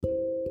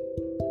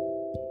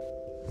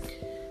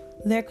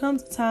There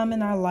comes a time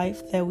in our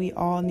life that we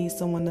all need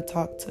someone to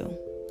talk to.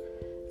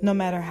 No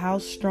matter how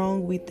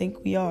strong we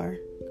think we are,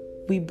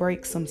 we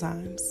break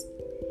sometimes.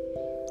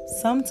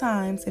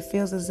 Sometimes it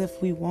feels as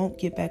if we won't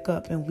get back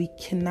up and we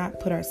cannot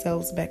put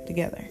ourselves back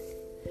together.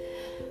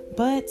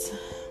 But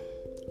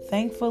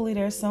thankfully,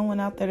 there's someone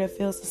out there that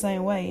feels the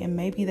same way, and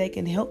maybe they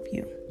can help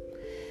you.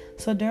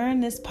 So during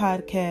this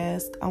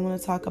podcast, I want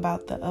to talk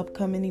about the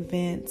upcoming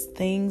events,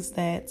 things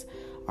that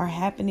are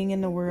happening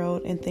in the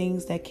world, and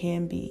things that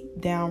can be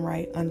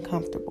downright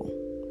uncomfortable.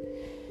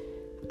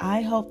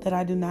 I hope that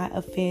I do not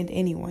offend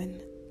anyone.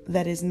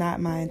 That is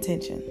not my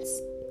intentions.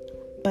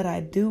 But I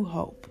do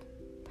hope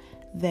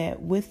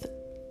that with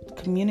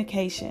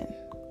communication,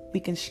 we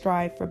can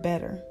strive for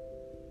better.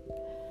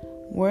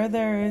 Where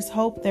there is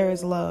hope, there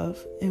is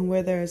love. And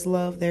where there is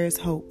love, there is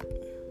hope.